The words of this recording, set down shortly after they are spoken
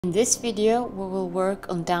In this video, we will work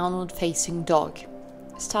on downward facing dog.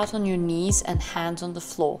 Start on your knees and hands on the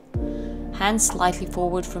floor. Hands slightly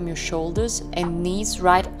forward from your shoulders and knees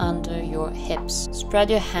right under your hips. Spread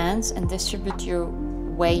your hands and distribute your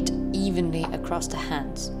weight evenly across the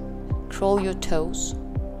hands. Curl your toes.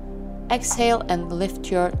 Exhale and lift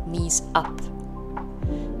your knees up.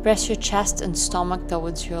 Press your chest and stomach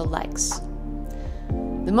towards your legs.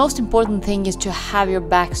 The most important thing is to have your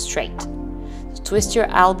back straight. Twist your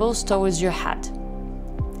elbows towards your head.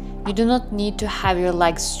 You do not need to have your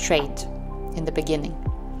legs straight in the beginning.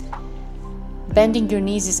 Bending your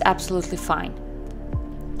knees is absolutely fine.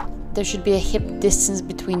 There should be a hip distance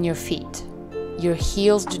between your feet. Your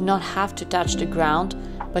heels do not have to touch the ground,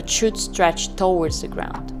 but should stretch towards the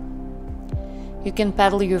ground. You can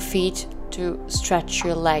pedal your feet to stretch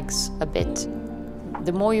your legs a bit.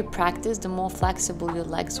 The more you practice, the more flexible your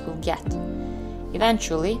legs will get.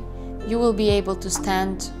 Eventually, you will be able to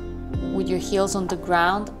stand with your heels on the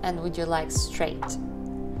ground and with your legs straight.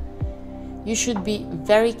 You should be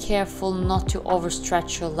very careful not to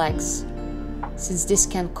overstretch your legs, since this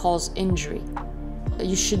can cause injury.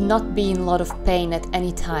 You should not be in a lot of pain at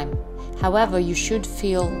any time. However, you should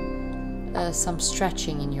feel some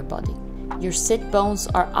stretching in your body. Your sit bones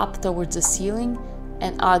are up towards the ceiling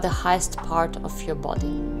and are the highest part of your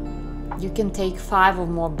body. You can take 5 or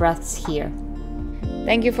more breaths here.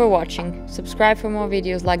 Thank you for watching. Subscribe for more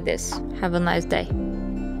videos like this. Have a nice day.